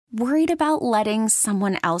Worried about letting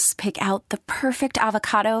someone else pick out the perfect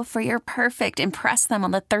avocado for your perfect impress them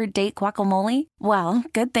on the third date guacamole? Well,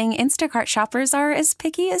 good thing Instacart shoppers are as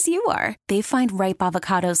picky as you are. They find ripe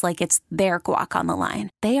avocados like it's their guac on the line.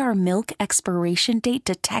 They are milk expiration date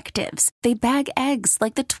detectives. They bag eggs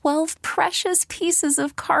like the 12 precious pieces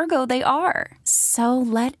of cargo they are. So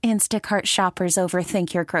let Instacart shoppers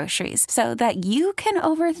overthink your groceries so that you can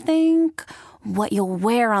overthink what you'll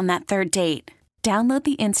wear on that third date. Download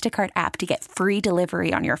the Instacart app to get free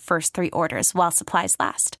delivery on your first 3 orders while supplies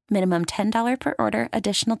last. Minimum $10 per order.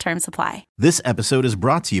 Additional terms apply. This episode is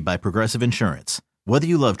brought to you by Progressive Insurance. Whether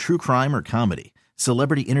you love true crime or comedy,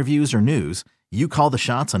 celebrity interviews or news, you call the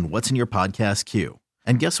shots on what's in your podcast queue.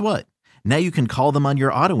 And guess what? Now you can call them on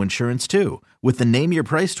your auto insurance too with the Name Your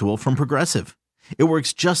Price tool from Progressive. It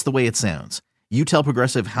works just the way it sounds. You tell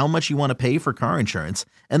Progressive how much you want to pay for car insurance,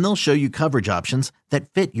 and they'll show you coverage options that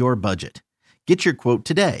fit your budget. Get your quote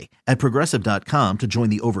today at Progressive.com to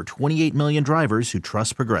join the over 28 million drivers who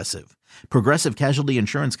trust Progressive. Progressive Casualty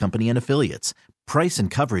Insurance Company and Affiliates. Price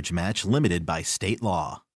and coverage match limited by state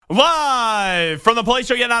law. Live from the place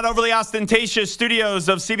you're not overly ostentatious studios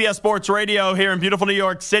of CBS Sports Radio here in beautiful New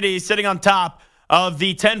York City, sitting on top of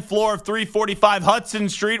the 10th floor of 345 Hudson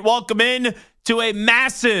Street. Welcome in to a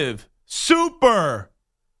massive, super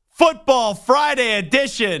Football Friday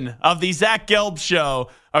edition of the Zach Gelb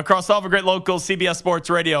Show across all the great local CBS Sports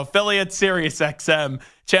Radio affiliates, Sirius XM,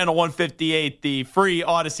 Channel 158, the free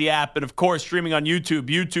Odyssey app, and of course streaming on YouTube,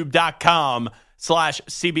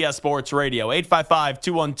 youtube.com/CBS Sports Radio.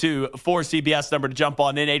 855-212-4CBS number to jump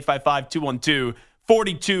on in,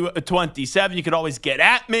 855-212-4227. You can always get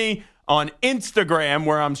at me on Instagram,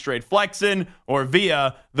 where I'm straight flexing, or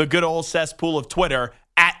via the good old cesspool of Twitter,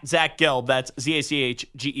 at Zach Gelb. That's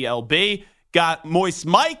ZACHGELB. Got Moist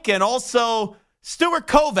Mike and also Stuart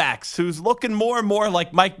Kovacs, who's looking more and more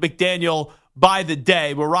like Mike McDaniel by the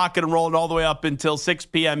day. We're rocking and rolling all the way up until 6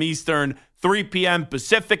 p.m. Eastern, 3 p.m.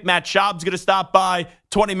 Pacific. Matt Schaub's going to stop by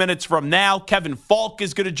 20 minutes from now. Kevin Falk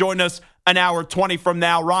is going to join us an hour 20 from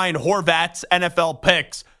now. Ryan Horvat's NFL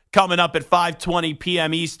picks coming up at 5:20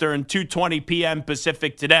 p.m. Eastern, 2:20 p.m.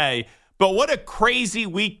 Pacific today. But what a crazy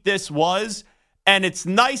week this was. And it's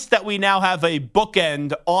nice that we now have a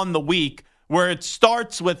bookend on the week where it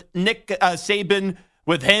starts with Nick Saban,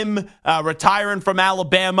 with him retiring from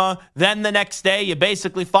Alabama. Then the next day, you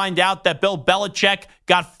basically find out that Bill Belichick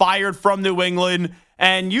got fired from New England.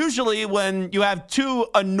 And usually when you have two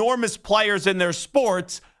enormous players in their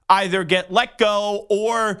sports either get let go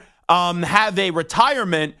or have a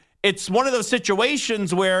retirement, it's one of those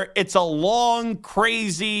situations where it's a long,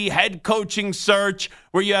 crazy head coaching search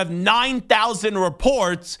where you have 9,000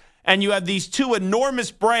 reports and you have these two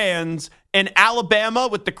enormous brands in Alabama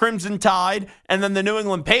with the Crimson Tide and then the New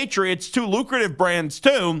England Patriots, two lucrative brands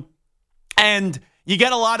too. And you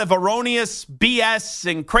get a lot of erroneous BS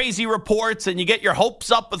and crazy reports, and you get your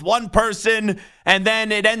hopes up with one person, and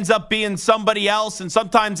then it ends up being somebody else. And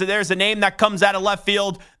sometimes there's a name that comes out of left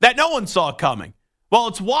field that no one saw coming. Well,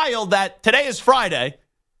 it's wild that today is Friday,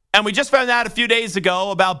 and we just found out a few days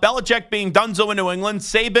ago about Belichick being donezo in New England,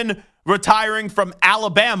 Saban retiring from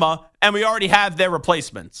Alabama, and we already have their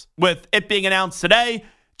replacements. With it being announced today,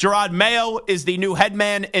 Gerard Mayo is the new head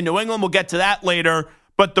man in New England. We'll get to that later.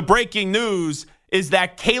 But the breaking news is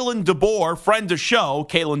that Kalen DeBoer, friend of show,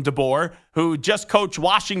 Kalen DeBoer, who just coached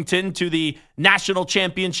Washington to the national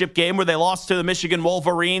championship game where they lost to the Michigan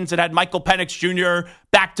Wolverines and had Michael Penix Jr.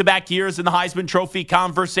 back-to-back years in the Heisman Trophy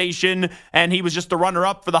conversation, and he was just the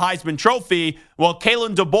runner-up for the Heisman Trophy. Well,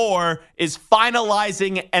 Kalen DeBoer is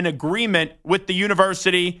finalizing an agreement with the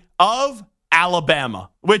University of Alabama,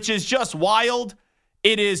 which is just wild.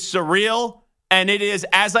 It is surreal, and it is,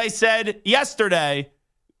 as I said yesterday,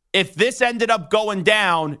 if this ended up going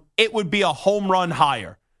down, it would be a home run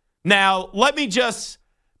hire. Now, let me just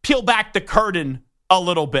peel back the curtain a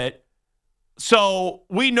little bit. So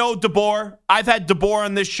we know DeBoer. I've had DeBoer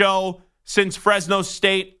on this show since Fresno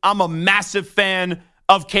State. I'm a massive fan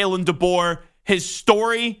of Kalen DeBoer. His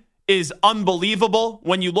story is unbelievable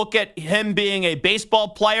when you look at him being a baseball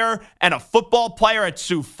player and a football player at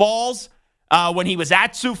Sioux Falls. When he was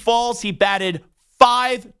at Sioux Falls, he batted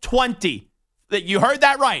 .520. You heard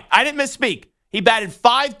that right. I didn't misspeak. He batted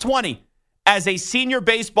 .520 as a senior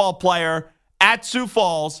baseball player at Sioux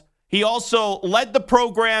Falls. He also led the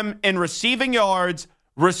program in receiving yards,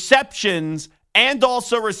 receptions, and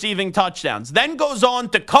also receiving touchdowns. Then goes on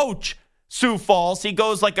to coach Sioux Falls. He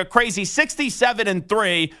goes like a crazy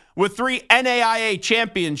 67-3 with 3 NAIA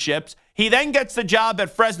championships. He then gets the job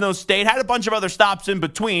at Fresno State, had a bunch of other stops in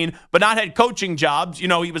between, but not head coaching jobs. You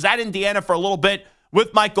know, he was at Indiana for a little bit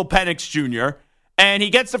with Michael Penix Jr., And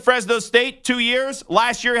he gets to Fresno State 2 years.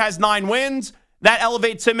 Last year has 9 wins. That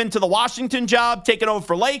elevates him into the Washington job, taking over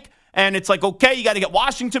for Lake. And it's like, okay, you got to get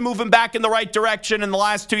Washington moving back in the right direction. In the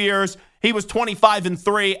last 2 years, he was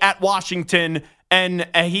 25-3 at Washington, and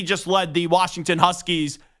he just led the Washington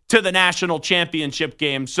Huskies to the national championship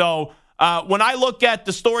game. So when I look at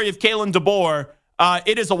the story of Kalen DeBoer,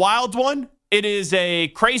 it is a wild one. It is a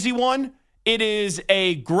crazy one. It is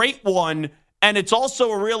a great one. And it's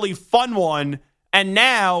also a really fun one. And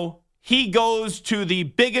now he goes to the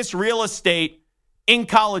biggest real estate in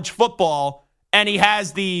college football, and he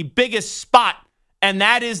has the biggest spot, and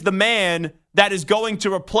that is the man that is going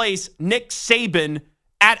to replace Nick Saban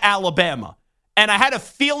at Alabama. And I had a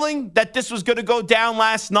feeling that this was going to go down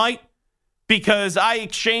last night because I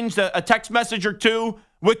exchanged a text message or two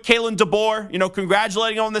with Kalen DeBoer,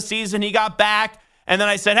 congratulating him on the season. He got back. And then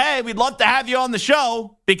I said, hey, we'd love to have you on the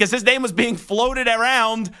show, because his name was being floated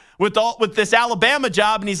around with this Alabama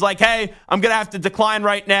job. And he's like, hey, I'm going to have to decline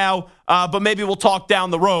right now, but maybe we'll talk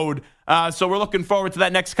down the road. So we're looking forward to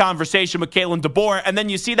that next conversation with Kalen DeBoer. And then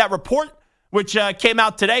you see that report, which came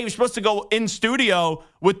out today. He was supposed to go in studio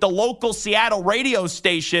with the local Seattle radio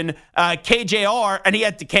station, KJR, and he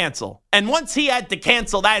had to cancel. And once he had to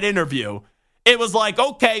cancel that interview, it was like,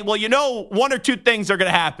 okay, well, one or two things are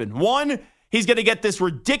going to happen. One, he's going to get this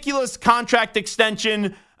ridiculous contract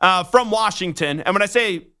extension from Washington. And when I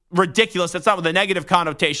say ridiculous, that's not with a negative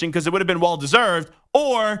connotation, because it would have been well-deserved.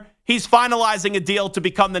 Or he's finalizing a deal to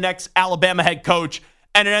become the next Alabama head coach,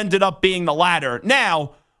 and it ended up being the latter.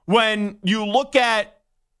 Now, when you look at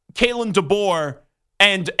Kalen DeBoer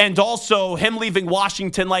and also him leaving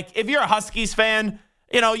Washington, like, if you're a Huskies fan,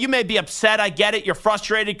 you may be upset. I get it. You're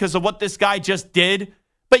frustrated because of what this guy just did,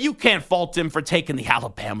 but you can't fault him for taking the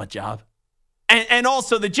Alabama job. And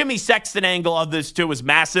also the Jimmy Sexton angle of this too is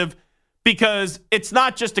massive, because it's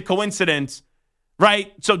not just a coincidence,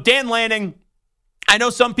 right? So Dan Lanning, I know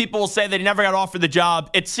some people will say that he never got offered the job.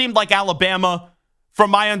 It seemed like Alabama,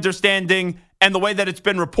 from my understanding and the way that it's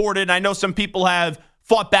been reported. I know some people have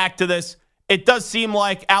fought back to this. It does seem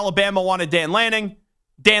like Alabama wanted Dan Lanning.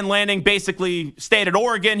 Dan Lanning basically stayed at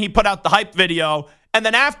Oregon. He put out the hype video. And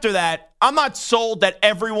then after that, I'm not sold that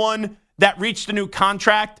everyone that reached a new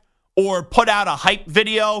contract or put out a hype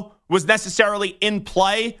video was necessarily in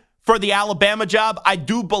play for the Alabama job. I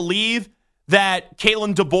do believe that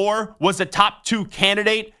Kalen DeBoer was a top 2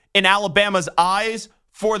 candidate in Alabama's eyes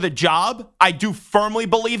for the job. I do firmly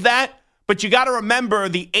believe that. But you got to remember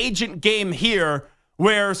the agent game here,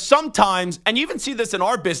 where sometimes, and you even see this in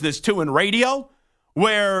our business too, in radio,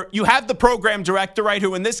 where you have the program director, right,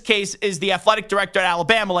 who in this case is the athletic director at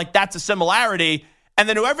Alabama. Like, that's a similarity. And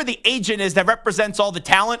then whoever the agent is that represents all the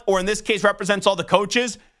talent, or in this case represents all the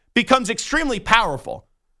coaches, becomes extremely powerful.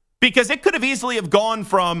 Because it could have easily have gone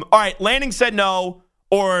from, all right, Lanning said no,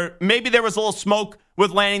 or maybe there was a little smoke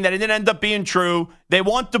with Lanning that it didn't end up being true. They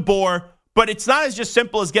want DeBoer, but it's not as just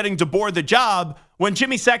simple as getting DeBoer the job. When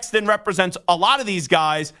Jimmy Sexton represents a lot of these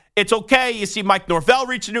guys, it's okay. You see Mike Norvell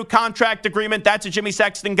reach a new contract agreement. That's a Jimmy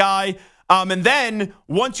Sexton guy. And then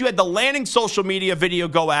once you had the Lanning social media video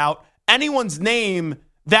go out, anyone's name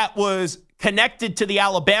that was connected to the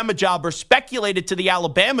Alabama job or speculated to the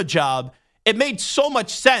Alabama job, it made so much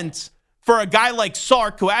sense for a guy like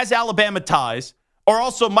Sark, who has Alabama ties, or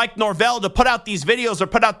also Mike Norvell, to put out these videos or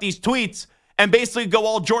put out these tweets and basically go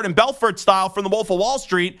all Jordan Belfort style from the Wolf of Wall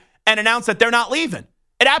Street and announce that they're not leaving.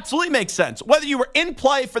 It absolutely makes sense. Whether you were in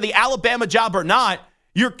play for the Alabama job or not,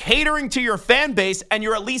 you're catering to your fan base, and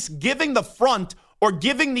you're at least giving the front or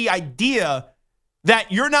giving the idea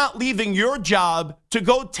that you're not leaving your job to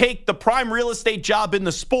go take the prime real estate job in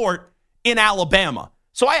the sport in Alabama.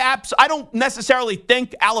 So I don't necessarily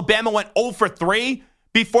think Alabama went 0 for 3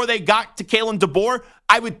 before they got to Kalen DeBoer.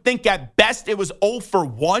 I would think at best it was 0 for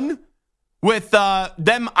 1 with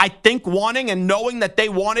them, I think, wanting and knowing that they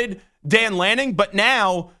wanted Dan Lanning. But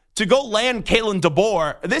now to go land Kalen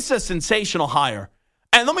DeBoer, this is a sensational hire.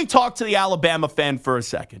 And let me talk to the Alabama fan for a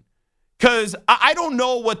second, because I don't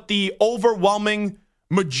know what the overwhelming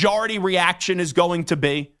majority reaction is going to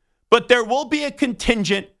be, but there will be a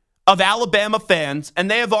contingent of Alabama fans, and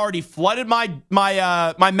they have already flooded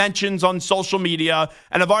my mentions on social media,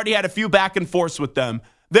 and I've already had a few back and forths with them.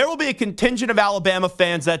 There will be a contingent of Alabama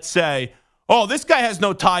fans that say, oh, this guy has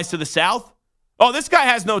no ties to the South. Oh, this guy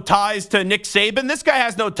has no ties to Nick Saban. This guy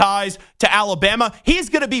has no ties to Alabama. He's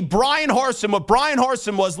going to be Brian Harsin, what Brian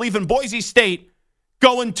Harsin was leaving Boise State,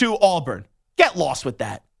 going to Auburn. Get lost with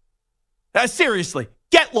that. Seriously,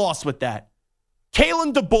 get lost with that.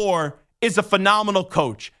 Kalen DeBoer is a phenomenal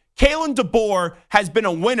coach. Kalen DeBoer has been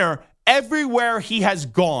a winner everywhere he has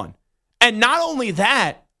gone. And not only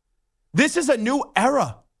that, This is a new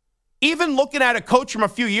era. Even looking at a coach from a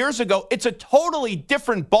few years ago, it's a totally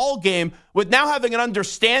different ball game with now having an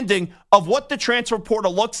understanding of what the transfer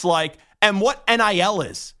portal looks like and what NIL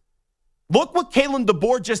is. Look what Kalen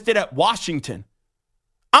DeBoer just did at Washington.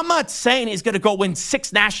 I'm not saying he's going to go win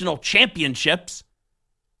 6 national championships,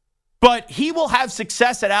 but he will have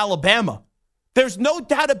success at Alabama. There's no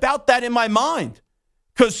doubt about that in my mind.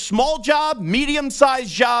 Because small job,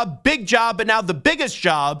 medium-sized job, big job, and now the biggest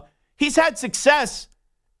job, he's had success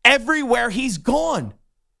everywhere he's gone.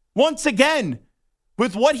 Once again,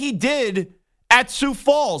 with what he did at Sioux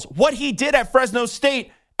Falls, what he did at Fresno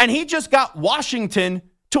State, and he just got Washington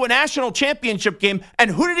to a national championship game. And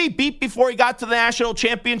who did he beat before he got to the national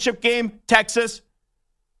championship game? Texas.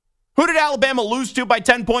 Who did Alabama lose to by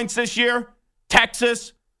 10 points this year?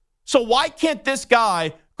 Texas. So why can't this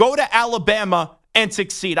guy go to Alabama and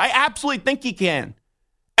succeed? I absolutely think he can.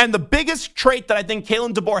 And the biggest trait that I think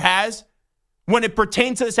Kalen DeBoer has when it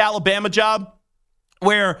pertains to this Alabama job,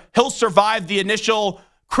 where he'll survive the initial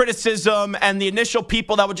criticism and the initial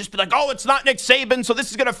people that would just be like, oh, it's not Nick Saban, so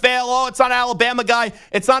this is going to fail. Oh, it's not an Alabama guy.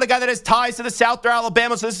 It's not a guy that has ties to the South or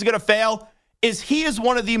Alabama, so this is going to fail. He is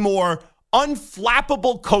one of the more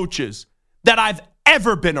unflappable coaches that I've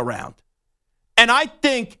ever been around. And I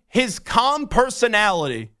think his calm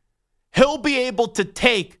personality, he'll be able to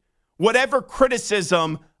take whatever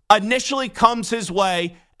criticism initially comes his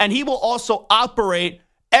way, and he will also operate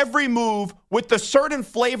every move with a certain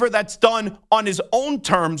flavor that's done on his own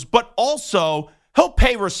terms, but also he'll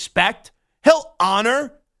pay respect. He'll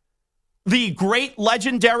honor the great,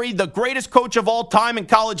 legendary, the greatest coach of all time in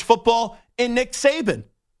college football in Nick Saban.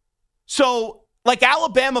 So, like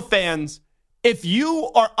Alabama fans, if you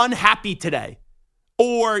are unhappy today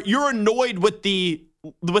or you're annoyed with the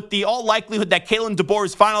all likelihood that Kalen DeBoer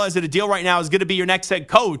is finalizing a deal right now is going to be your next head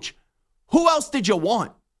coach, who else did you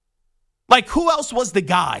want? Like, who else was the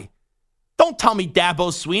guy? Don't tell me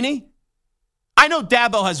Dabo Swinney. I know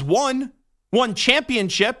Dabo has won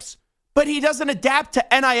championships, but he doesn't adapt to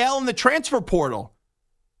NIL and the transfer portal.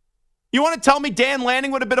 You want to tell me Dan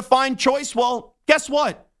Lanning would have been a fine choice? Well, guess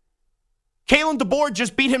what? Kalen DeBoer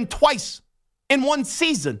just beat him twice in one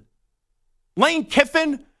season. Lane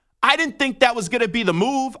Kiffin, I didn't think that was going to be the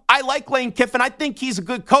move. I like Lane Kiffin. I think he's a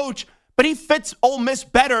good coach, but he fits Ole Miss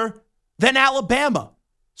better than Alabama.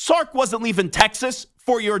 Sark wasn't leaving Texas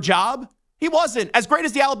for your job. He wasn't. As great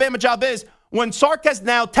as the Alabama job is, when Sark has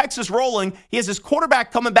now Texas rolling, he has his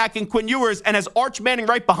quarterback coming back in Quinn Ewers and has Arch Manning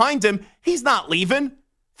right behind him. He's not leaving,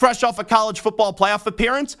 fresh off a college football playoff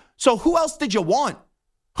appearance. So who else did you want?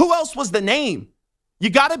 Who else was the name? You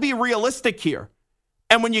got to be realistic here.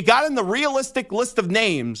 And when you got in the realistic list of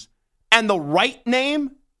names and the right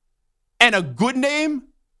name and a good name,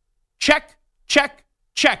 check, check,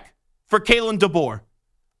 check for Kalen DeBoer.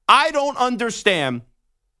 I don't understand,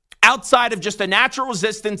 outside of just a natural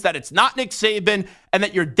resistance that it's not Nick Saban and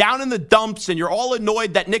that you're down in the dumps and you're all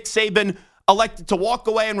annoyed that Nick Saban elected to walk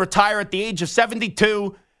away and retire at the age of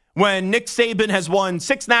 72 when Nick Saban has won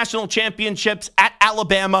 6 national championships at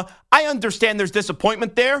Alabama. I understand there's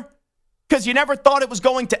disappointment there because you never thought it was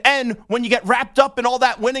going to end when you get wrapped up in all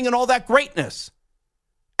that winning and all that greatness.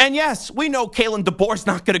 And yes, we know Kalen DeBoer's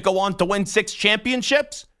not going to go on to win 6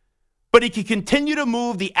 championships, but he can continue to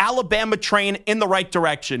move the Alabama train in the right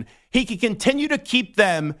direction. He can continue to keep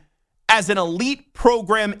them as an elite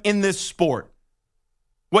program in this sport.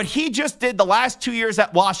 What he just did the last 2 years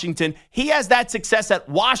at Washington, he has that success at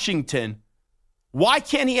Washington. Why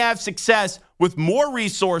can't he have success with more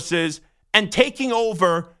resources and taking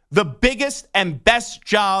over the biggest and best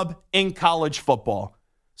job in college football?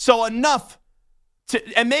 So enough.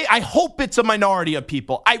 I hope it's a minority of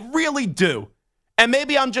people. I really do. And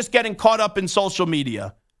maybe I'm just getting caught up in social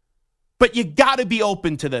media. But you got to be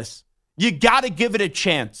open to this. You got to give it a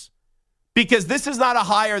chance. Because this is not a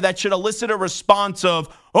hire that should elicit a response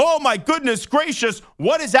of, oh my goodness gracious,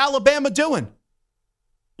 what is Alabama doing?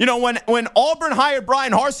 You know, when Auburn hired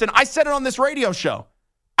Brian Harsin, I said it on this radio show.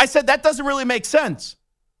 I said that doesn't really make sense.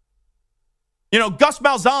 You know, Gus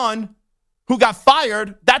Malzahn, who got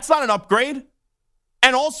fired, that's not an upgrade.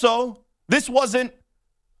 And also, this wasn't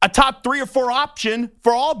a top 3 or 4 option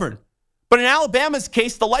for Auburn. But in Alabama's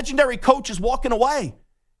case, the legendary coach is walking away.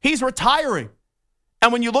 He's retiring.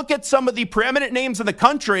 And when you look at some of the preeminent names in the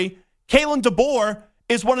country, Kalen DeBoer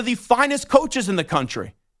is one of the finest coaches in the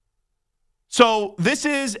country. So this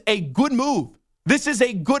is a good move. This is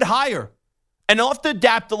a good hire. And they'll have to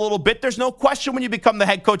adapt a little bit. There's no question when you become the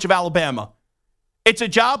head coach of Alabama. It's a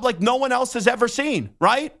job like no one else has ever seen,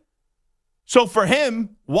 right? So for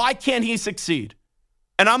him, why can't he succeed?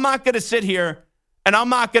 And I'm not going to sit here and I'm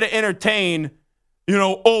not going to entertain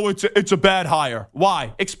it's a bad hire.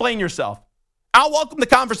 Why? Explain yourself. I'll welcome the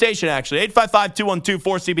conversation, actually.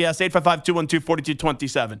 855-212-4CBS,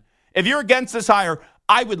 855-212-4227. If you're against this hire,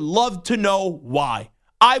 I would love to know why.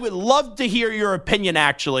 I would love to hear your opinion,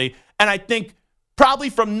 actually. And I think probably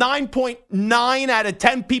from 9.9 out of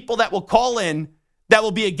 10 people that will call in that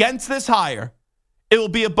will be against this hire, it will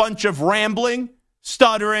be a bunch of rambling,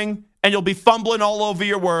 stuttering, and you'll be fumbling all over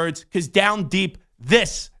your words because down deep,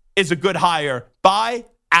 this is a good hire by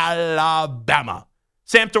Alabama.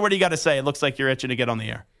 Samter, what do you got to say? It looks like you're itching to get on the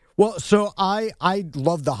air. Well, so I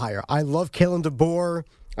love the hire. I love Kalen DeBoer.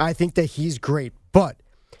 I think that he's great. But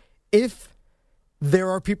if there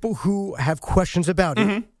are people who have questions about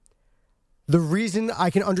it, the reason I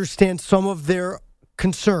can understand some of their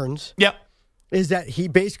concerns is that he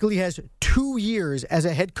basically has 2 years as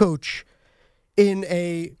a head coach in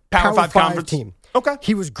a Power 5 conference team. Okay.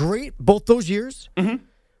 He was great both those years.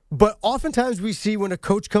 But oftentimes we see when a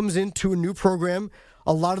coach comes into a new program,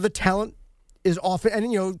 a lot of the talent is often,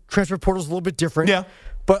 and transfer portal is a little bit different. Yeah.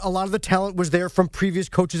 But a lot of the talent was there from previous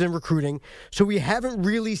coaches and recruiting. So we haven't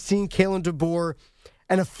really seen Kalen DeBoer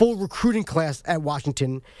and a full recruiting class at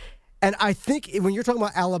Washington. And I think when you're talking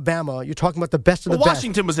about Alabama, you're talking about the best of the best.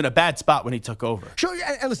 Washington was in a bad spot when he took over. Sure,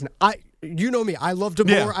 and listen, you know me. I love DeBoer.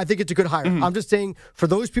 Yeah. I think it's a good hire. I'm just saying, for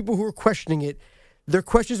those people who are questioning it, their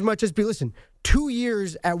questions might just be, listen, 2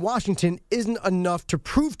 years at Washington isn't enough to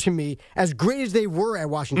prove to me, as great as they were at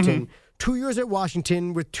Washington, 2 years at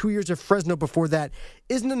Washington with 2 years at Fresno before that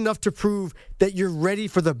isn't enough to prove that you're ready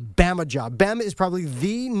for the Bama job. Bama is probably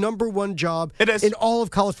the number one job in all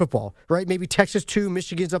of college football, right? Maybe Texas too,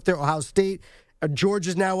 Michigan's up there, Ohio State,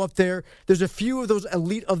 Georgia's now up there. There's a few of those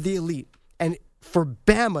elite of the elite. And for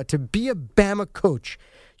Bama, to be a Bama coach,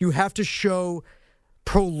 you have to show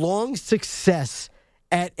prolonged success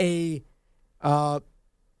at a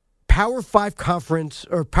Power 5 conference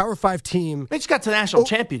or Power 5 team. They just got to the national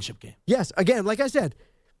championship game. Yes, again, like I said.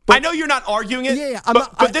 I know you're not arguing it,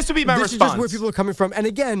 but this would be my response. This is just where people are coming from. And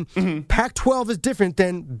again, Pac-12 is different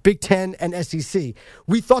than Big Ten and SEC.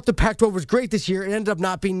 We thought the Pac-12 was great this year. It ended up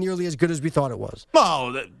not being nearly as good as we thought it was.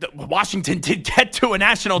 Well, Washington did get to a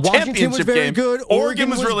national championship game. Washington was very good. Oregon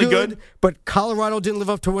was really good. But Colorado didn't live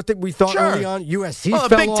up to what we thought early on. USC fell off.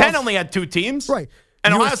 The Big Ten only had 2 teams. Right.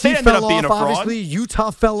 And Ohio State ended up being a fraud. Obviously, Utah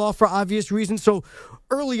fell off for obvious reasons. So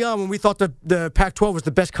early on, when we thought the Pac-12 was the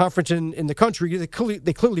best conference in the country, they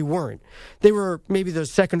clearly weren't. They were maybe the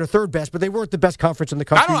second or third best, but they weren't the best conference in the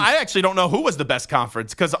country. I actually don't know who was the best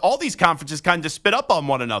conference because all these conferences kind of spit up on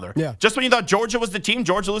one another. Yeah. Just when you thought Georgia was the team,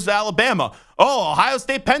 Georgia loses to Alabama. Oh, Ohio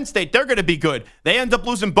State, Penn State, they're going to be good. They end up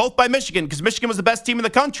losing both by Michigan because Michigan was the best team in the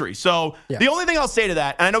country. So the only thing I'll say to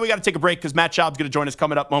that, and I know we got to take a break because Matt Schaub's going to join us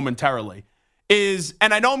coming up momentarily,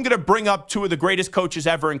 and I know I'm going to bring up 2 of the greatest coaches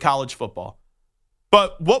ever in college football,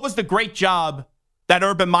 but what was the great job that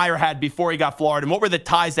Urban Meyer had before he got Florida, and what were the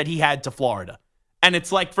ties that he had to Florida? And it's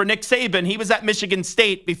like for Nick Saban, he was at Michigan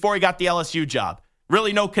State before he got the LSU job.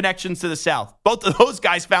 Really no connections to the South. Both of those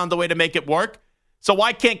guys found a way to make it work. So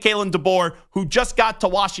why can't Kalen DeBoer, who just got to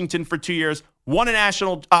Washington for 2 years,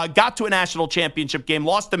 got to a national championship game,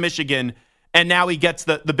 lost to Michigan, and now he gets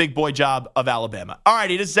the big boy job of Alabama. All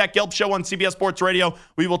righty, this is Zach Gelb Show on CBS Sports Radio.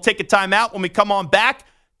 We will take a timeout. When we come on back,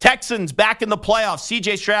 Texans back in the playoffs.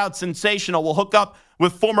 C.J. Stroud, sensational. We'll hook up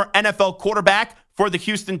with former NFL quarterback for the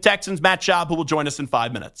Houston Texans, Matt Schaub, who will join us in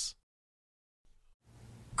 5 minutes.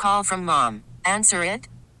 Call from mom. Answer it.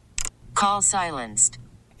 Call silenced.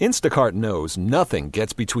 Instacart knows nothing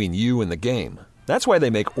gets between you and the game. That's why they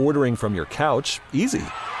make ordering from your couch easy.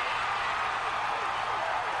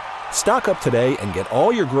 Stock up today and get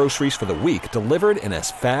all your groceries for the week delivered in as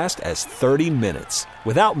fast as 30 minutes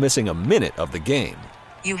without missing a minute of the game.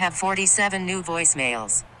 You have 47 new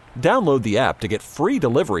voicemails. Download the app to get free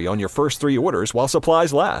delivery on your first 3 orders while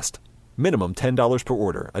supplies last. Minimum $10 per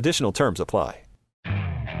order. Additional terms apply.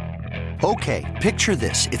 Okay, picture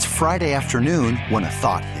this. It's Friday afternoon when a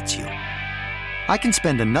thought hits you. I can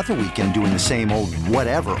spend another weekend doing the same old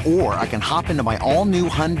whatever, or I can hop into my all-new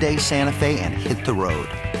Hyundai Santa Fe and hit the road.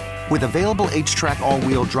 With available H-Track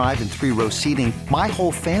all-wheel drive and 3-row seating, my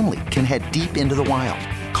whole family can head deep into the wild.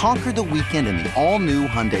 Conquer the weekend in the all-new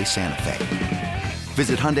Hyundai Santa Fe.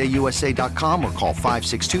 Visit HyundaiUSA.com or call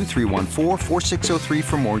 562-314-4603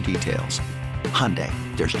 for more details. Hyundai,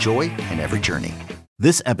 there's joy in every journey.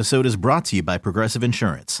 This episode is brought to you by Progressive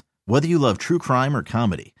Insurance. Whether you love true crime or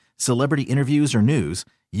comedy, celebrity interviews or news,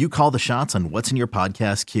 you call the shots on what's in your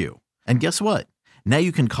podcast queue. And guess what? Now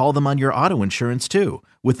you can call them on your auto insurance too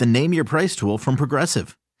with the Name Your Price tool from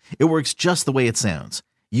Progressive. It works just the way it sounds.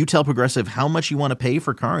 You tell Progressive how much you want to pay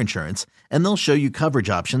for car insurance, and they'll show you coverage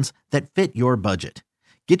options that fit your budget.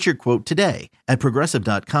 Get your quote today at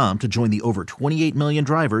Progressive.com to join the over 28 million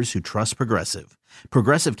drivers who trust Progressive.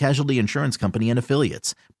 Progressive Casualty Insurance Company and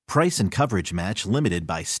Affiliates. Price and coverage match limited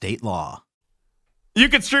by state law. You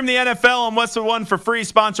can stream the NFL on Westwood One for free,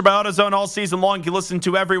 sponsored by AutoZone all season long. You can listen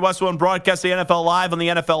to every Westwood One broadcast of the NFL live on the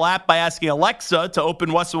NFL app by asking Alexa to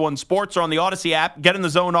open Westwood One Sports, or on the Odyssey app. Get in the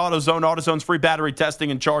zone, AutoZone. AutoZone's free battery testing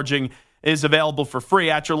and charging is available for free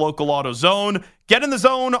at your local AutoZone. Get in the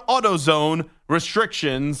zone, AutoZone.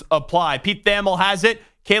 Restrictions apply. Pete Thamel has it.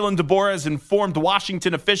 Kalen DeBoer has informed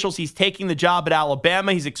Washington officials he's taking the job at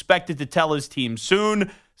Alabama. He's expected to tell his team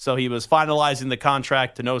soon, so he was finalizing the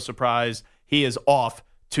contract. To no surprise, he is off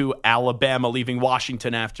to Alabama, leaving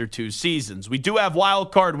Washington after 2 seasons. We do have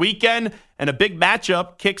Wild Card Weekend, and a big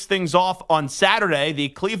matchup kicks things off on Saturday. The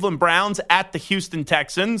Cleveland Browns at the Houston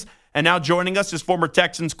Texans. And now joining us is former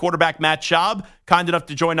Texans quarterback Matt Schaub, kind enough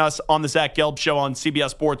to join us on the Zach Gelb Show on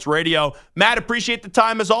CBS Sports Radio. Matt, appreciate the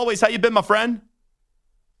time as always. How you been, my friend?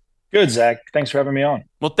 Good, Zach. Thanks for having me on.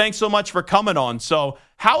 Well, thanks so much for coming on. So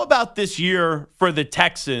how about this year for the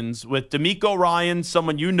Texans with DeMeco Ryans,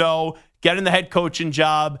 someone you know, getting the head coaching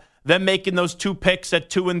job, then making those 2 picks at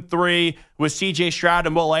 2 and 3 with C.J. Stroud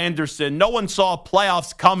and Will Anderson? No one saw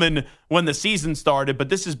playoffs coming when the season started, but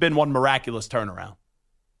this has been one miraculous turnaround.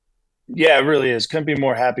 Yeah, it really is. Couldn't be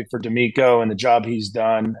more happy for DeMeco and the job he's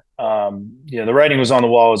done. The writing was on the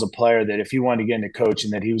wall as a player that if he wanted to get into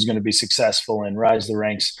coaching, that he was going to be successful and rise the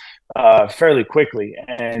ranks fairly quickly.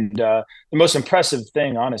 And the most impressive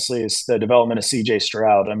thing, honestly, is the development of C.J.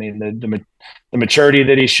 Stroud. I mean, the maturity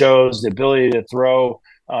that he shows, the ability to throw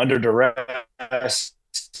under duress,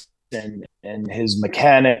 and his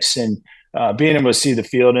mechanics, and being able to see the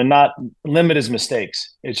field and not limit his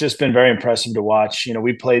mistakes. It's just been very impressive to watch. You know,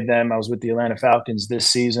 we played them. I was with the Atlanta Falcons this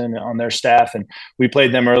season on their staff, and we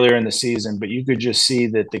played them earlier in the season. But you could just see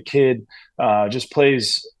that the kid just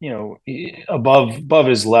plays, above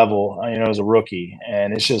his level, as a rookie.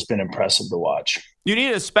 And it's just been impressive to watch. You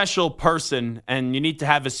need a special person, and you need to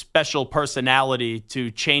have a special personality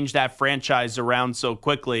to change that franchise around so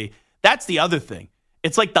quickly. That's the other thing.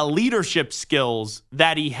 It's like the leadership skills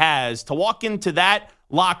that he has to walk into that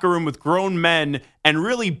locker room with grown men and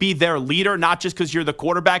really be their leader, not just because you're the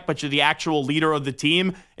quarterback, but you're the actual leader of the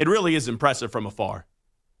team. It really is impressive from afar.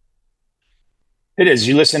 It is.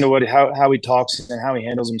 You listen to how he talks and how he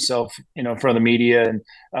handles himself, in front of the media,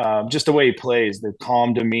 and just the way he plays, the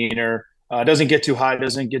calm demeanor, doesn't get too high,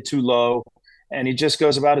 doesn't get too low. And he just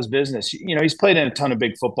goes about his business. He's played in a ton of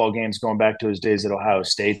big football games going back to his days at Ohio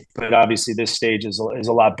State. But obviously this stage is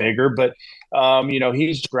a lot bigger. But,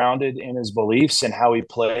 he's grounded in his beliefs and how he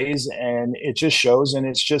plays. And it just shows, and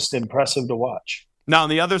it's just impressive to watch. Now, on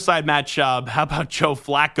the other side, Matt Schaub, how about Joe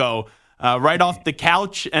Flacco? Right off the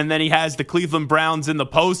couch, and then he has the Cleveland Browns in the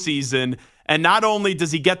postseason. And not only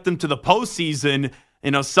does he get them to the postseason,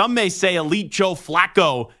 some may say elite Joe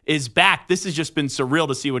Flacco is back. This has just been surreal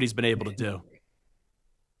to see what he's been able to do.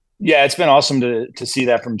 Yeah, it's been awesome to see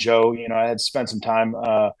that from Joe. I had spent some time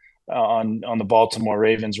on the Baltimore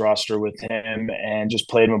Ravens roster with him and just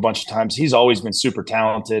played him a bunch of times. He's always been super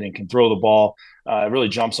talented and can throw the ball. It really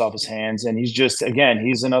jumps off his hands. And he's just, again,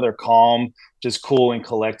 he's another calm, just cool and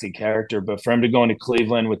collected character. But for him to go into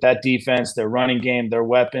Cleveland with that defense, their running game, their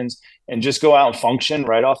weapons, and just go out and function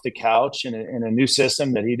right off the couch in a new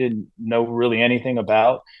system that he didn't know really anything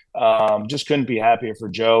about, just couldn't be happier for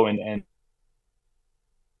Joe and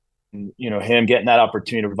him getting that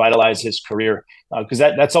opportunity to revitalize his career, because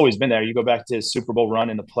that's always been there. You go back to his Super Bowl run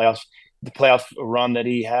in the playoff run that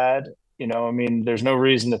he had. There's no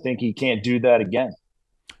reason to think he can't do that again.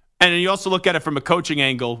 And you also look at it from a coaching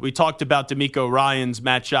angle. We talked about DeMeco Ryans,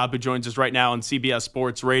 Matt Schaub, who joins us right now on CBS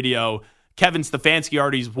Sports Radio. Kevin Stefanski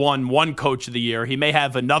already won one Coach of the Year. He may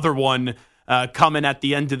have another one coming at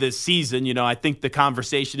the end of this season. I think the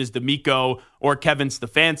conversation is DeMeco or Kevin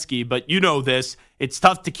Stefanski, but this. It's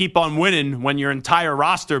tough to keep on winning when your entire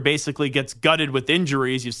roster basically gets gutted with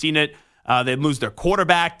injuries. You've seen it. They lose their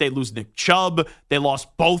quarterback. They lose Nick Chubb. They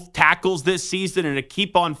lost both tackles this season, and to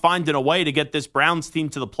keep on finding a way to get this Browns team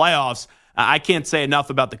to the playoffs, I can't say enough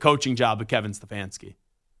about the coaching job of Kevin Stefanski.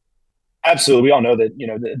 Absolutely. We all know that,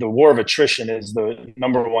 the war of attrition is the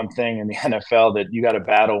number one thing in the NFL that you got to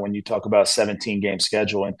battle when you talk about a 17-game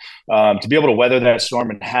schedule. And to be able to weather that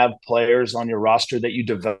storm and have players on your roster that you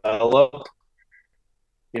develop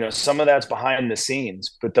Some of that's behind the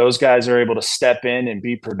scenes, but those guys are able to step in and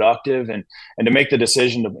be productive and to make the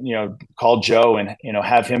decision to, call Joe and,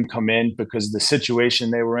 have him come in because the situation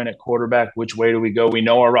they were in at quarterback, which way do we go? We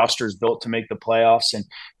know our roster is built to make the playoffs, and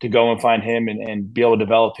to go and find him and be able to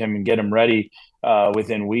develop him and get him ready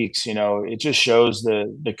within weeks. It just shows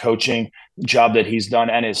the coaching job that he's done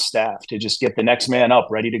and his staff to just get the next man up,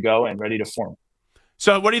 ready to go and ready to form.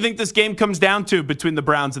 So what do you think this game comes down to between the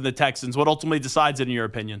Browns and the Texans? What ultimately decides it, in your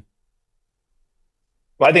opinion?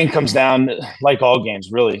 Well, I think it comes down, like all games,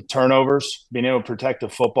 really, turnovers, being able to protect the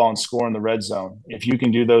football and score in the red zone. If you can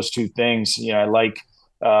do those two things, I like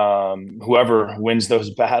whoever wins those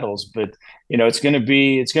battles. But, it's going to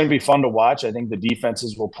be fun to watch. I think the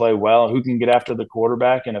defenses will play well. Who can get after the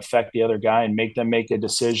quarterback and affect the other guy and make them make a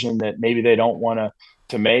decision that maybe they don't want to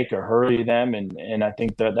make or hurry them. And I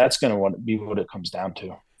think that's going to be what it comes down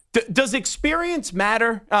to. Does experience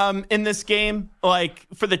matter in this game? Like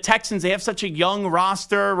for the Texans, they have such a young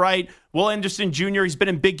roster, right? Will Anderson Jr., he's been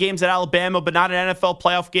in big games at Alabama, but not an NFL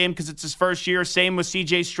playoff game because it's his first year. Same with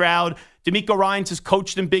C.J. Stroud. DeMeco Ryans has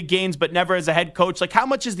coached in big games, but never as a head coach. Like, how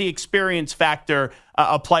much is the experience factor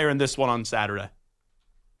a player in this one on Saturday?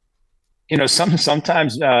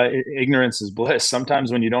 Sometimes ignorance is bliss.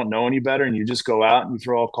 Sometimes when you don't know any better and you just go out and you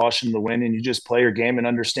throw all caution to the wind and you just play your game and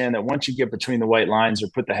understand that once you get between the white lines or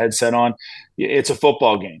put the headset on, it's a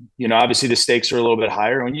football game. Obviously the stakes are a little bit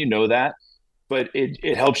higher when you know that, but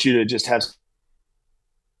it helps you to just have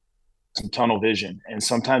some tunnel vision. And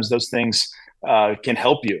sometimes those things can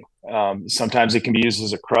help you. Sometimes it can be used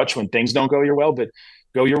as a crutch when things don't go your way.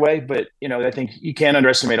 But, I think you can't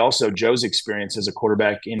underestimate also Joe's experience as a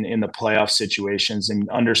quarterback in the playoff situations and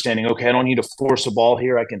understanding, okay, I don't need to force a ball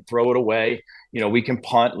here. I can throw it away. We can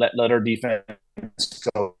punt, let our defense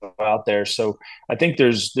go out there. So I think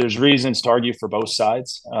there's reasons to argue for both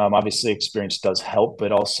sides. Obviously experience does help,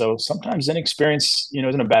 but also sometimes inexperience,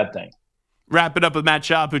 isn't a bad thing. Wrap it up with Matt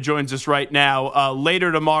Schaub, who joins us right now.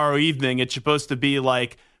 Later tomorrow evening, it's supposed to be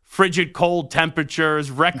like frigid cold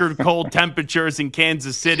temperatures, record cold temperatures in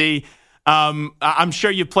Kansas City. I'm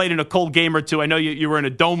sure you played in a cold game or two. I know you were in a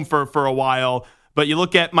dome for a while, but you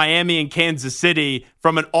look at Miami and Kansas City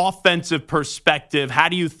from an offensive perspective. How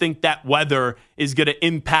do you think that weather is going to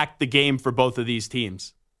impact the game for both of these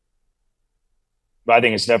teams? I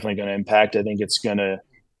think it's definitely going to impact. I think it's going to,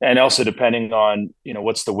 and also depending on,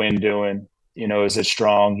 what's the wind doing, is it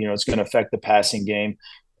strong? It's going to affect the passing game.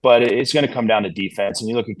 But it's going to come down to defense. And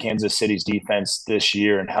you look at Kansas City's defense this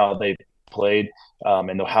year and how they've played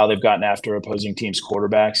and how they've gotten after opposing teams'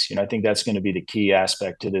 quarterbacks. I think that's going to be the key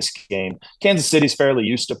aspect to this game. Kansas City's fairly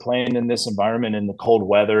used to playing in this environment in the cold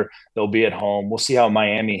weather. They'll be at home. We'll see how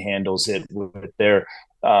Miami handles it with their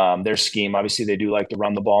scheme. Obviously, they do like to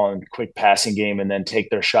run the ball in a quick passing game and then take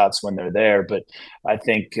their shots when they're there. But I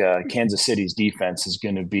think Kansas City's defense is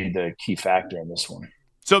going to be the key factor in this one.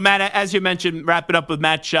 So, Matt, as you mentioned, wrap it up with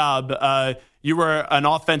Matt Schaub. You were an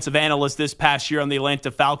offensive analyst this past year on the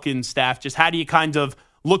Atlanta Falcons staff. Just how do you kind of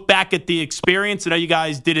look back at the experience? I know you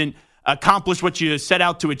guys didn't accomplish what you set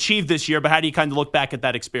out to achieve this year, but how do you kind of look back at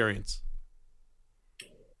that experience?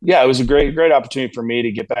 Yeah, it was a great opportunity for me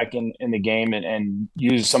to get back in the game and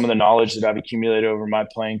use some of the knowledge that I've accumulated over my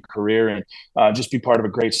playing career and just be part of a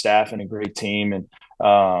great staff and a great team. And,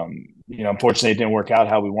 unfortunately it didn't work out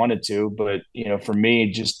how we wanted to, but, for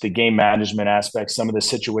me, just the game management aspects, some of the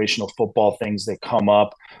situational football things that come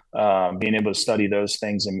up, being able to study those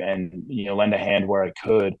things and lend a hand where I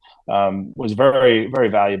could, was very, very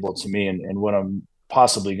valuable to me and what I'm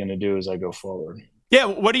possibly going to do as I go forward. Yeah,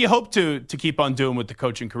 what do you hope to keep on doing with the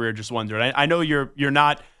coaching career? Just wondering. I know you're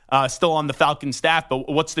not still on the Falcons staff,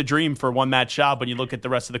 but what's the dream for one Matt Schaub when you look at the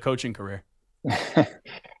rest of the coaching career?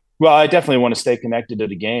 Well, I definitely want to stay connected to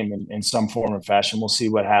the game in some form or fashion. We'll see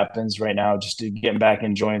what happens right now, just to getting back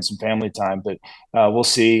enjoying some family time. But we'll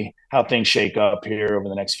see how things shake up here over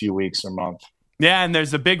the next few weeks or month. Yeah, and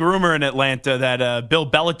there's a big rumor in Atlanta that Bill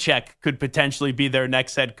Belichick could potentially be their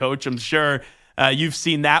next head coach. I'm sure you've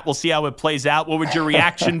seen that. We'll see how it plays out. What would your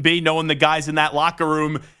reaction be knowing the guys in that locker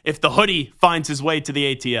room if the hoodie finds his way to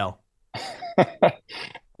the ATL?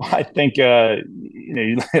 I think,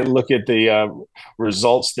 you look at the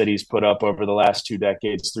results that he's put up over the last 2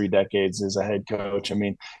 decades, 3 decades as a head coach. I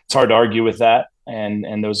mean, it's hard to argue with that and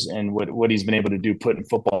what he's been able to do putting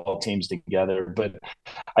football teams together. But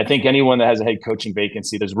I think anyone that has a head coaching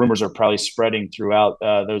vacancy, those rumors are probably spreading throughout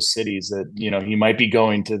those cities that, he might be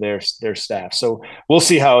going to their staff. So we'll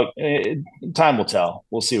see how time will tell.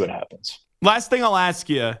 We'll see what happens. Last thing I'll ask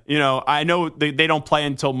you, I know they don't play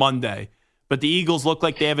until Monday, but the Eagles look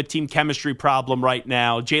like they have a team chemistry problem right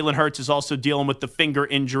now. Jalen Hurts is also dealing with the finger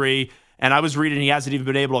injury. And I was reading he hasn't even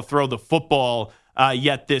been able to throw the football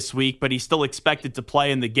yet this week, but he's still expected to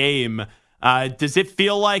play in the game. Does it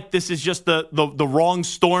feel like this is just the wrong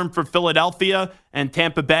storm for Philadelphia, and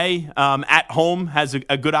Tampa Bay at home has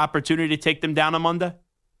a good opportunity to take them down on Monday?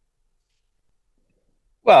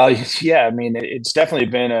 Well, yeah, I mean, it's definitely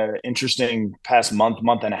been an interesting past month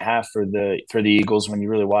and a half for the Eagles when you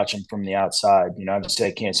really watch them from the outside. Obviously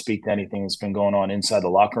I can't speak to anything that's been going on inside the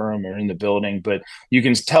locker room or in the building, but you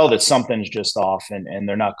can tell that something's just off and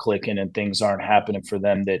they're not clicking and things aren't happening for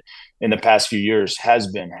them that in the past few years has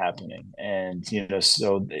been happening. And,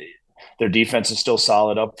 so their defense is still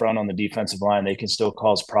solid up front on the defensive line. They can still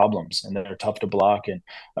cause problems, and they're tough to block, and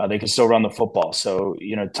they can still run the football. So,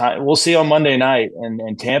 we'll see on Monday night.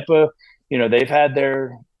 And Tampa, they've had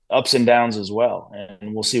their ups and downs as well,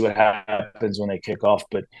 and we'll see what happens when they kick off.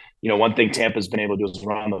 But, one thing Tampa's been able to do is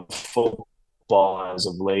run the football as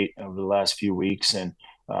of late over the last few weeks. And,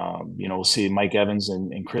 we'll see Mike Evans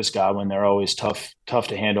and Chris Godwin. They're always tough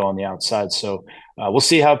to handle on the outside. So we'll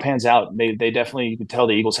see how it pans out. They definitely, you can tell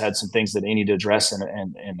the Eagles had some things that they need to address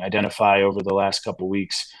and identify over the last couple of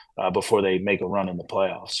weeks before they make a run in the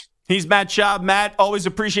playoffs. He's Matt Schaub. Matt, always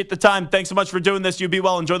appreciate the time. Thanks so much for doing this. You be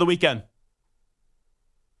well. Enjoy the weekend.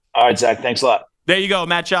 All right, Zach. Thanks a lot. There you go.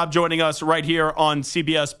 Matt Schaub joining us right here on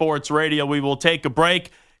CBS Sports Radio. We will take a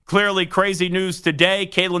break. Clearly crazy news today.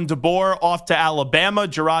 Kalen DeBoer off to Alabama.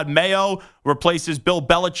 Gerard Mayo replaces Bill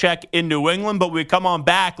Belichick in New England. But we come on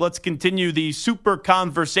back. Let's continue the super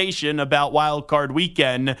conversation about Wild Card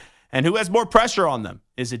Weekend and who has more pressure on them.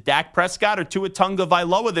 Is it Dak Prescott or Tua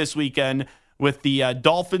Tagovailoa this weekend with the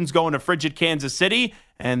Dolphins going to frigid Kansas City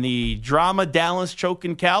and the drama Dallas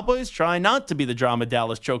choking Cowboys trying not to be the drama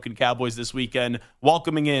Dallas choking Cowboys this weekend,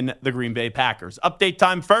 welcoming in the Green Bay Packers. Update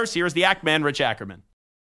time first. Here's the Ackman, Rich Ackerman.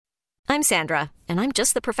 I'm Sandra, and I'm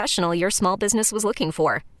just the professional your small business was looking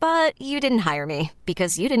for. But you didn't hire me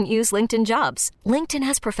because you didn't use LinkedIn Jobs. LinkedIn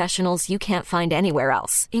has professionals you can't find anywhere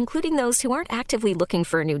else, including those who aren't actively looking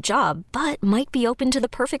for a new job, but might be open to the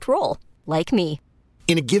perfect role, like me.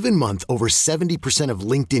 In a given month, over 70% of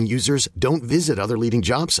LinkedIn users don't visit other leading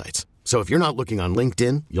job sites. So if you're not looking on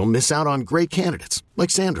LinkedIn, you'll miss out on great candidates like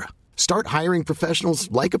Sandra. Start hiring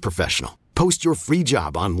professionals like a professional. Post your free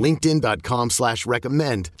job on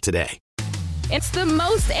linkedin.com/recommend today. It's the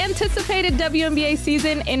most anticipated WNBA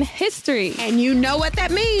season in history. And you know what that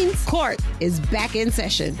means. Court is back in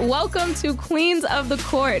session. Welcome to Queens of the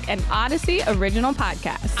Court, an Odyssey original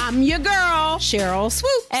podcast. I'm your girl, Cheryl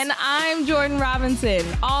Swoop. And I'm Jordan Robinson.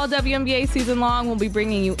 All WNBA season long, we'll be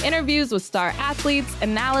bringing you interviews with star athletes,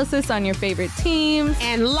 analysis on your favorite teams,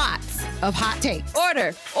 and lots of hot takes.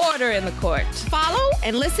 Order in the court. Follow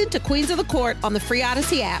and listen to Queens of the Court on the free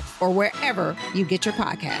Odyssey app or wherever you get your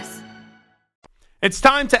podcasts. It's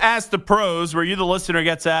time to Ask the Pros, where you, the listener,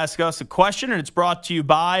 gets to ask us a question, and it's brought to you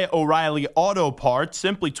by O'Reilly Auto Parts.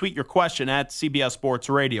 Simply tweet your question at CBS Sports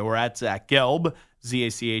Radio or at Zach Gelb,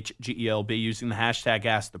 ZACHGELB, using the hashtag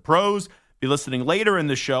Ask the Pros. Be listening later in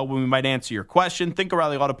the show when we might answer your question. Think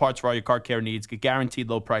O'Reilly Auto Parts for all your car care needs. Get guaranteed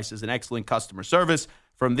low prices and excellent customer service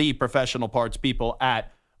from the professional parts people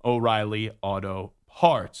at O'Reilly Auto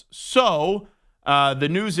Parts. So, the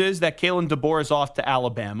news is that Kalen DeBoer is off to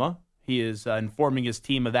Alabama. He is informing his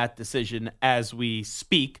team of that decision as we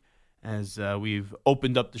speak, as we've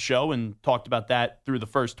opened up the show and talked about that through the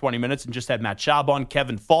first 20 minutes and just had Matt Schaub on.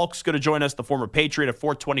 Kevin Falk's going to join us, the former Patriot, at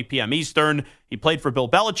 4:20 p.m. Eastern. He played for Bill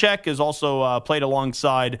Belichick, has also played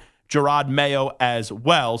alongside Gerard Mayo as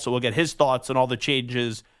well. So we'll get his thoughts on all the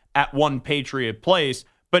changes at one Patriot place.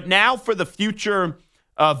 But now for the future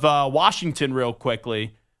of Washington real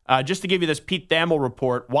quickly, just to give you this Pete Thamel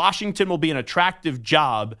report, Washington will be an attractive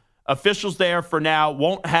job. Officials there for now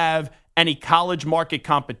won't have any college market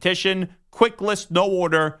competition. Quick list, no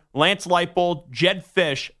order: Lance Leipold, Jed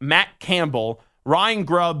Fish, Matt Campbell, Ryan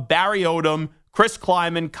Grubb, Barry Odom, Chris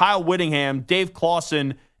Kleiman, Kyle Whittingham, Dave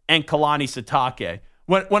Clawson, and Kalani Sitake.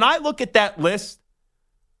 When I look at that list,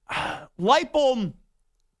 Leipold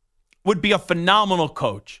would be a phenomenal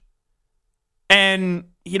coach. And,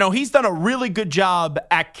 he's done a really good job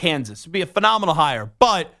at Kansas. It'd be a phenomenal hire.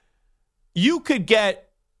 But you could get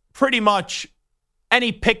pretty much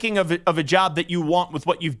any picking of a job that you want with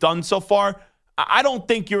what you've done so far. I don't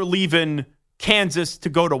think you're leaving Kansas to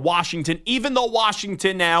go to Washington, even though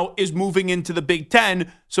Washington now is moving into the Big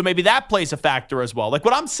Ten, so maybe that plays a factor as well. Like,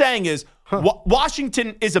 what I'm saying is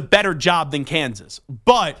Washington is a better job than Kansas,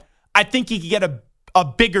 but I think he could get a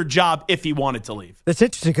bigger job if he wanted to leave. That's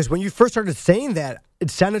interesting, because when you first started saying that,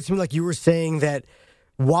 it sounded to me like you were saying that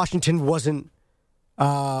Washington wasn't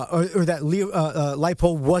or that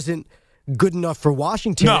Leipold wasn't good enough for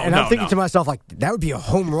Washington. And I'm thinking to myself, like, that would be a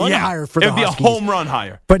home run hire for the Huskies. It would be a home run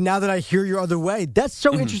hire. But now that I hear your other way, that's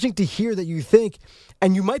so interesting to hear that you think,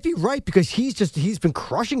 and you might be right, because he's been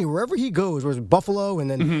crushing it wherever he goes, whether it's Buffalo and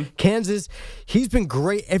then Kansas. He's been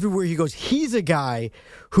great everywhere he goes. He's a guy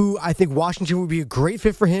who I think Washington would be a great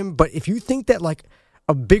fit for him. But if you think that, like,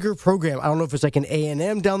 a bigger program, I don't know if it's like an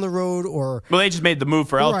A&M down the road or... Well, they just made the move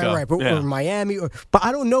for Elko. Right, or Miami. But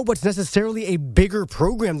I don't know what's necessarily a bigger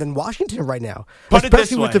program than Washington right now. Put it this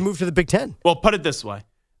especially way. with the move to the Big Ten. Well, put it this way.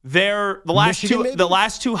 The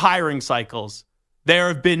last two hiring cycles, there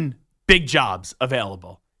have been big jobs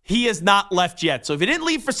available. He has not left yet. So if he didn't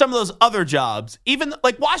leave for some of those other jobs, even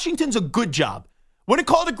like Washington's a good job. Wouldn't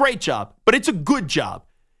call it a great job, but it's a good job.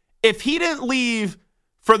 If he didn't leave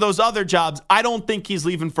for those other jobs, I don't think he's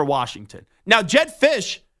leaving for Washington. Now, Jed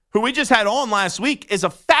Fish, who we just had on last week, is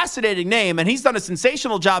a fascinating name, and he's done a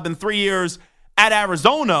sensational job in 3 years at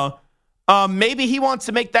Arizona. Maybe he wants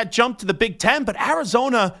to make that jump to the Big Ten, but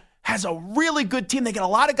Arizona has a really good team. They got a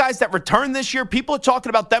lot of guys that return this year. People are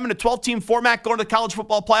talking about them in a 12-team format going to the college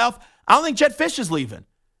football playoff. I don't think Jed Fish is leaving.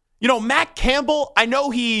 You know, Matt Campbell, I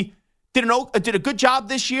know he did a good job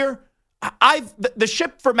this year. The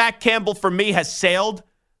ship for Matt Campbell, for me, has sailed,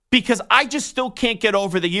 because I just still can't get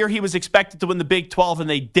over the year he was expected to win the Big 12 and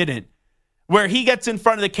they didn't. Where he gets in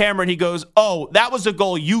front of the camera and he goes, oh, that was a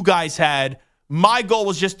goal you guys had. My goal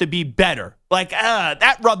was just to be better. Like,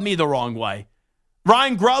 that rubbed me the wrong way.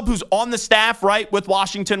 Ryan Grubb, who's on the staff, right, with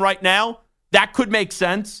Washington right now, that could make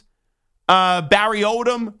sense. Barry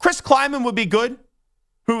Odom. Chris Kleiman would be good,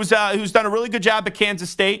 who's done a really good job at Kansas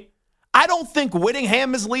State. I don't think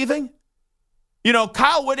Whittingham is leaving. You know,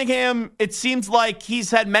 Kyle Whittingham, it seems like he's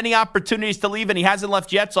had many opportunities to leave and he hasn't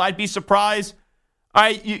left yet, so I'd be surprised. All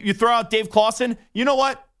right, you throw out Dave Clawson. You know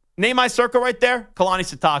what? Name my circle right there, Kalani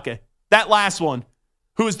Sitake. That last one,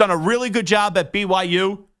 who has done a really good job at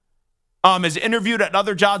BYU, has interviewed at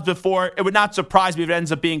other jobs before. It would not surprise me if it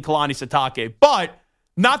ends up being Kalani Sitake. But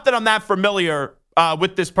not that I'm that familiar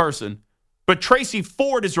with this person, but Tracy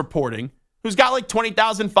Ford is reporting, who's got like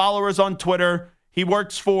 20,000 followers on Twitter. He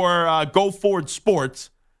works for Go Forward Sports.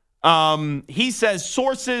 He says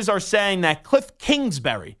sources are saying that Cliff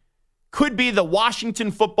Kingsbury could be the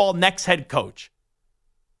Washington football next head coach.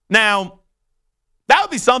 Now, that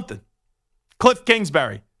would be something. Cliff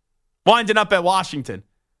Kingsbury winding up at Washington.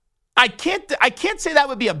 I can't say that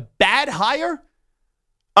would be a bad hire.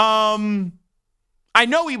 I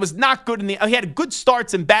know he was not good he had good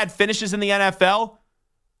starts and bad finishes in the NFL.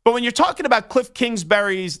 But when you're talking about Cliff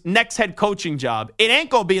Kingsbury's next head coaching job, it ain't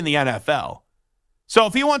going to be in the NFL. So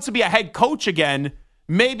if he wants to be a head coach again,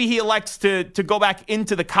 maybe he elects to go back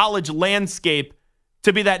into the college landscape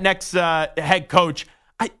to be that next head coach.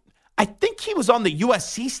 I think he was on the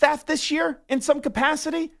USC staff this year in some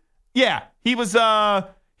capacity. Yeah, he was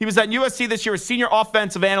at USC this year as senior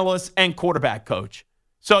offensive analyst and quarterback coach.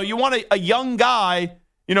 So you want a young guy.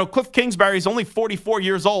 You know, Cliff Kingsbury is only 44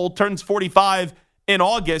 years old, turns 45 in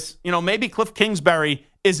August. You know, maybe Cliff Kingsbury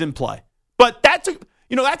is in play. But that's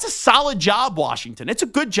a solid job, Washington. It's a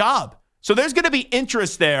good job. So there's going to be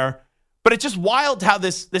interest there. But it's just wild how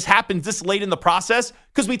this happens this late in the process,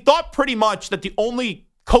 because we thought pretty much that the only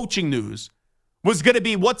coaching news was going to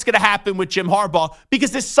be what's going to happen with Jim Harbaugh,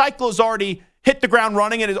 because this cycle has already hit the ground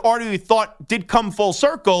running and it already, we thought, did come full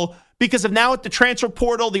circle because of now at the transfer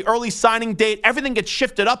portal, the early signing date, everything gets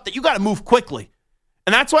shifted up that you got to move quickly.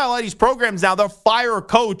 And that's why a lot of these programs now, they'll fire a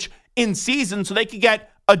coach in season so they can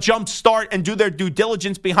get a jump start and do their due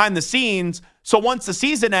diligence behind the scenes. So once the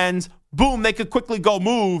season ends, boom, they could quickly go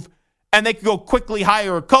move and they could go quickly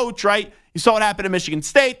hire a coach, right? You saw what happened at Michigan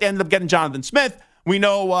State. They ended up getting Jonathan Smith. We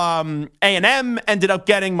know A&M ended up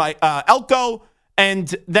getting Elko.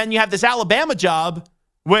 And then you have this Alabama job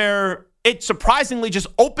where it surprisingly just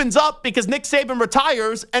opens up because Nick Saban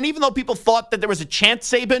retires. And even though people thought that there was a chance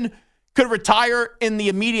Saban could retire in the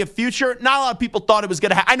immediate future, not a lot of people thought it was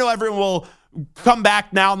going to happen. I know everyone will come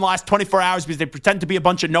back now in the last 24 hours because they pretend to be a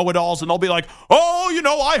bunch of know-it-alls, and they'll be like, oh,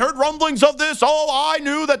 I heard rumblings of this. Oh, I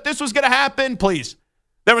knew that this was going to happen. Please.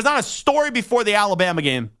 There was not a story before the Alabama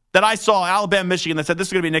game that I saw, Alabama-Michigan, that said this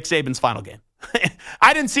is going to be Nick Saban's final game.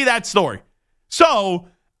 I didn't see that story. So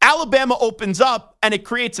Alabama opens up, and it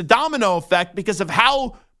creates a domino effect because of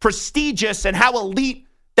how prestigious and how elite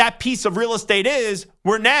that piece of real estate is,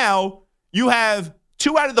 where now you have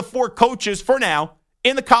 2 out of the 4 coaches for now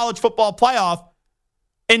in the college football playoff.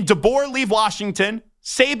 And DeBoer leave Washington.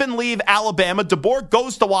 Saban leave Alabama. DeBoer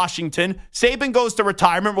goes to Washington. Saban goes to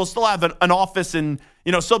retirement. We'll still have an office and,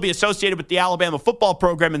 still be associated with the Alabama football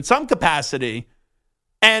program in some capacity.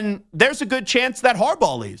 And there's a good chance that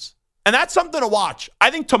Harbaugh leaves. And that's something to watch. I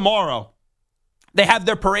think tomorrow, They have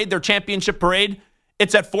their parade, their championship parade.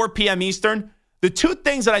 It's at 4 p.m. Eastern. The two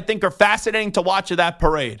things that I think are fascinating to watch of that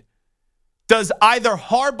parade, does either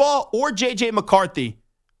Harbaugh or J.J. McCarthy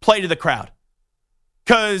play to the crowd?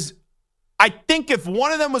 Because I think if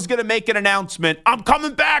one of them was going to make an announcement, I'm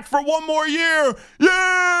coming back for one more year,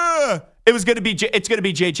 yeah, it's going to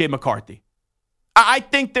be J.J. McCarthy. I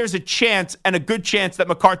think there's a chance and a good chance that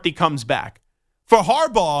McCarthy comes back. For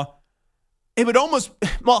Harbaugh, it would almost,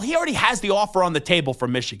 he already has the offer on the table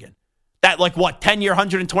from Michigan. That 10-year,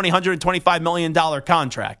 $120, $125 million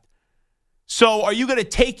contract. So are you going to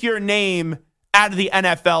take your name out of the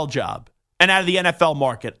NFL job and out of the NFL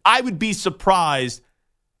market? I would be surprised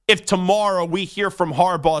if tomorrow we hear from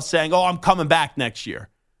Harbaugh saying, I'm coming back next year.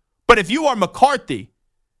 But if you are McCarthy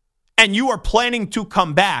and you are planning to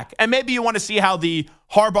come back, and maybe you want to see how the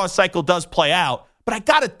Harbaugh cycle does play out, but I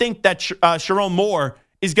got to think that Sharon Moore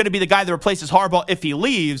is going to be the guy that replaces Harbaugh if he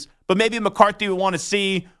leaves, but maybe McCarthy would want to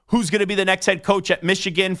see who's going to be the next head coach at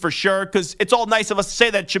Michigan for sure, because it's all nice of us to say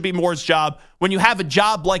that it should be Moore's job. When you have a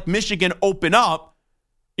job like Michigan open up,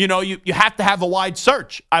 you have to have a wide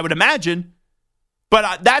search, I would imagine.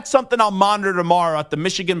 But that's something I'll monitor tomorrow at the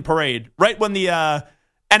Michigan parade, right when the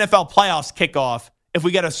NFL playoffs kick off, if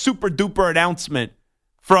we get a super-duper announcement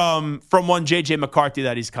from one J.J. McCarthy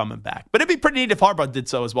that he's coming back. But it'd be pretty neat if Harbaugh did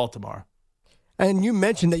so as well tomorrow. And you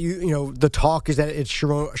mentioned that the talk is that it's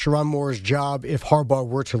Sharon Moore's job if Harbaugh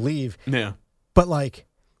were to leave. Yeah. But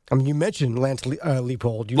you mentioned Lance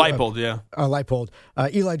Leipold. Leipold, yeah. Leipold.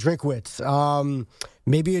 Eli Drinkwitz.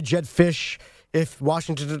 Maybe a Jed Fish if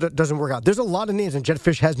Washington doesn't work out. There's a lot of names, and Jed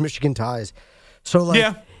Fish has Michigan ties. So,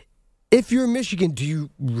 if you're Michigan, do you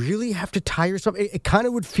really have to tie yourself? It kind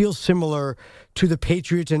of would feel similar to the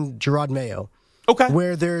Patriots and Gerard Mayo. Okay.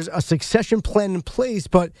 Where there's a succession plan in place,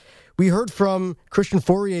 but we heard from Christian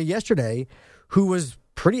Fourier yesterday, who was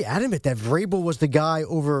pretty adamant that Vrabel was the guy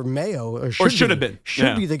over Mayo, or should have been.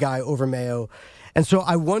 Should be the guy over Mayo. And so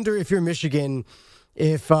I wonder if you're Michigan,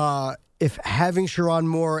 if having Sharon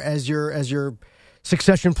Moore as your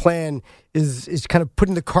succession plan is kind of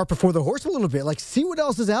putting the cart before the horse a little bit. See what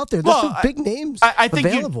else is out there. There's some big names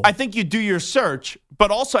available. I think you do your search, but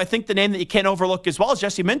also I think the name that you can't overlook as well is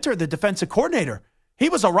Jesse Minter, the defensive coordinator. He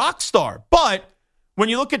was a rock star, but when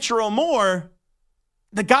you look at Sharon Moore,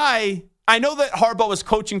 the guy, I know that Harbaugh was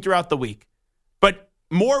coaching throughout the week, but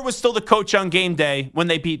Moore was still the coach on game day when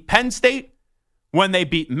they beat Penn State, when they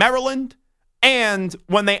beat Maryland, and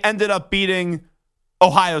when they ended up beating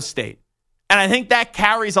Ohio State. And I think that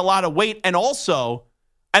carries a lot of weight. And also,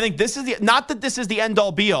 I think this is not that this is the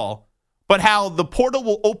end-all be-all, but how the portal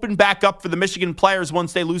will open back up for the Michigan players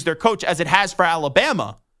once they lose their coach, as it has for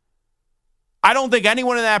Alabama. I don't think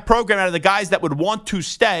anyone in that program, out of the guys that would want to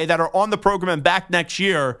stay, that are on the program and back next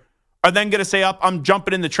year, are then going to say, I'm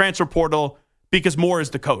jumping in the transfer portal because Moore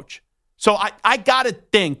is the coach. So I got to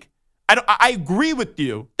think, I agree with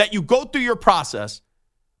you that you go through your process,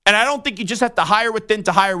 and I don't think you just have to hire within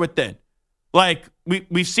to hire within.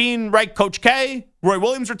 We've seen, right, Coach K, Roy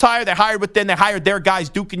Williams retired, they hired within, they hired their guys,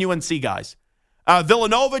 Duke and UNC guys.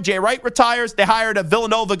 Villanova, Jay Wright retires. They hired a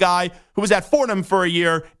Villanova guy who was at Fordham for a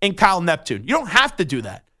year in Kyle Neptune. You don't have to do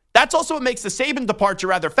that. That's also what makes the Saban departure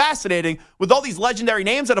rather fascinating. With all these legendary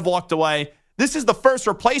names that have walked away, this is the first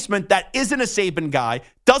replacement that isn't a Saban guy,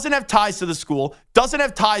 doesn't have ties to the school, doesn't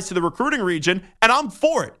have ties to the recruiting region, and I'm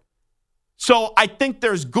for it. So I think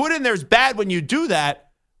there's good and there's bad when you do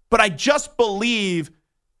that, but I just believe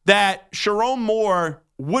that Sharon Moore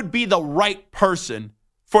would be the right person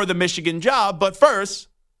for the Michigan job. But first,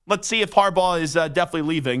 let's see if Harbaugh is definitely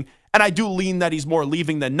leaving. And I do lean that he's more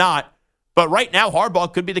leaving than not. But right now,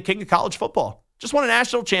 Harbaugh could be the king of college football. Just won a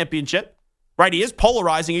national championship, right? He is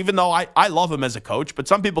polarizing, even though I love him as a coach, but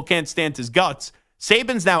some people can't stand his guts.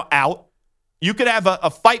 Saban's now out. You could have a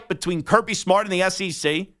fight between Kirby Smart in the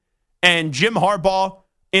SEC and Jim Harbaugh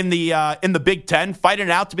in the Big Ten, fighting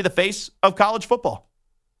it out to be the face of college football,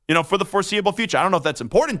 for the foreseeable future. I don't know if that's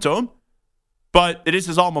important to him, but it is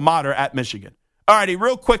his alma mater at Michigan. All righty,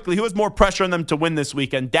 real quickly, who has more pressure on them to win this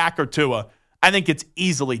weekend, Dak or Tua? I think it's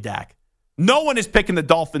easily Dak. No one is picking the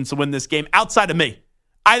Dolphins to win this game outside of me.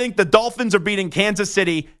 I think the Dolphins are beating Kansas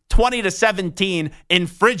City 20-17 in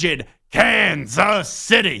frigid Kansas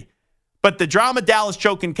City. But the drama Dallas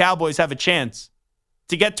choking Cowboys have a chance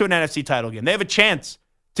to get to an NFC title game. They have a chance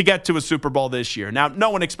to get to a Super Bowl this year. Now, no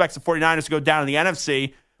one expects the 49ers to go down in the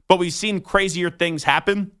NFC, but we've seen crazier things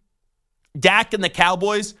happen. Dak and the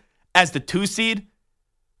Cowboys, as the 2 seed,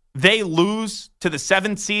 they lose to the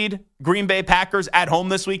 7 seed Green Bay Packers at home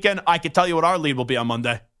this weekend. I can tell you what our lead will be on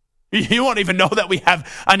Monday. You won't even know that we have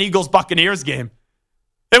an Eagles-Buccaneers game.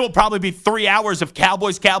 It will probably be 3 hours of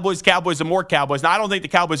Cowboys, and more Cowboys. Now, I don't think the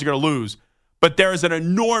Cowboys are going to lose, but there is an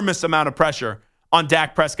enormous amount of pressure on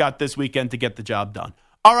Dak Prescott this weekend to get the job done.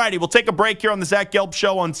 All righty, we'll take a break here on the Zach Gelb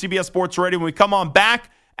Show on CBS Sports Radio. When we come on back,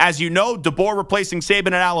 as you know, DeBoer replacing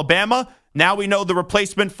Saban at Alabama. Now we know the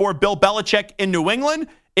replacement for Bill Belichick in New England.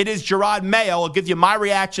 It is Gerard Mayo. I'll give you my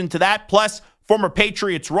reaction to that. Plus, former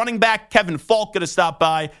Patriots running back Kevin Falk going to stop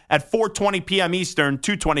by at 4:20 p.m. Eastern,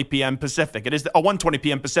 2:20 p.m. Pacific. It is 1:20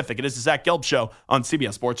 p.m. Pacific. It is the Zach Gelb Show on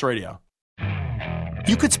CBS Sports Radio.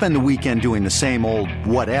 You could spend the weekend doing the same old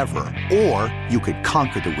whatever, or you could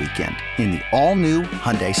conquer the weekend in the all-new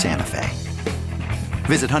Hyundai Santa Fe.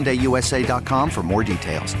 Visit HyundaiUSA.com for more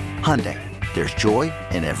details. Hyundai, there's joy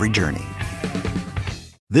in every journey.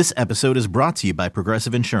 This episode is brought to you by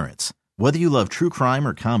Progressive Insurance. Whether you love true crime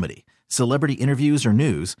or comedy, celebrity interviews or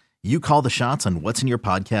news, you call the shots on what's in your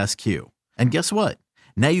podcast queue. And guess what?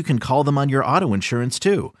 Now you can call them on your auto insurance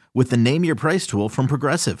too with the Name Your Price tool from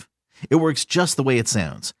Progressive. It works just the way it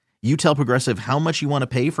sounds. You tell Progressive how much you want to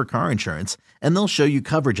pay for car insurance, and they'll show you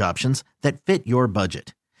coverage options that fit your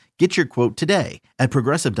budget. Get your quote today at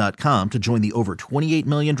Progressive.com to join the over 28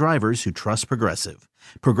 million drivers who trust Progressive.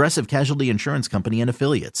 Progressive Casualty Insurance Company and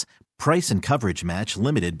Affiliates. Price and coverage match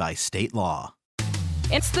limited by state law.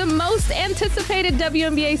 It's the most anticipated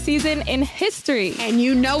WNBA season in history. And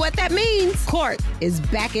you know what that means. Court is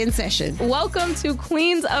back in session. Welcome to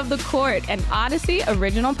Queens of the Court, an Odyssey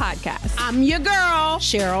original podcast. I'm your girl,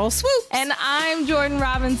 Cheryl Swoop. And I'm Jordan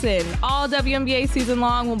Robinson. All WNBA season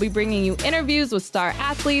long, we'll be bringing you interviews with star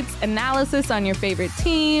athletes, analysis on your favorite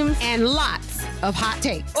teams, and lots of hot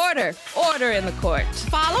takes. Order in the court.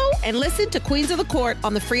 Follow and listen to Queens of the Court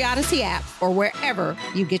on the free Odyssey app or wherever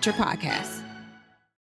you get your podcasts.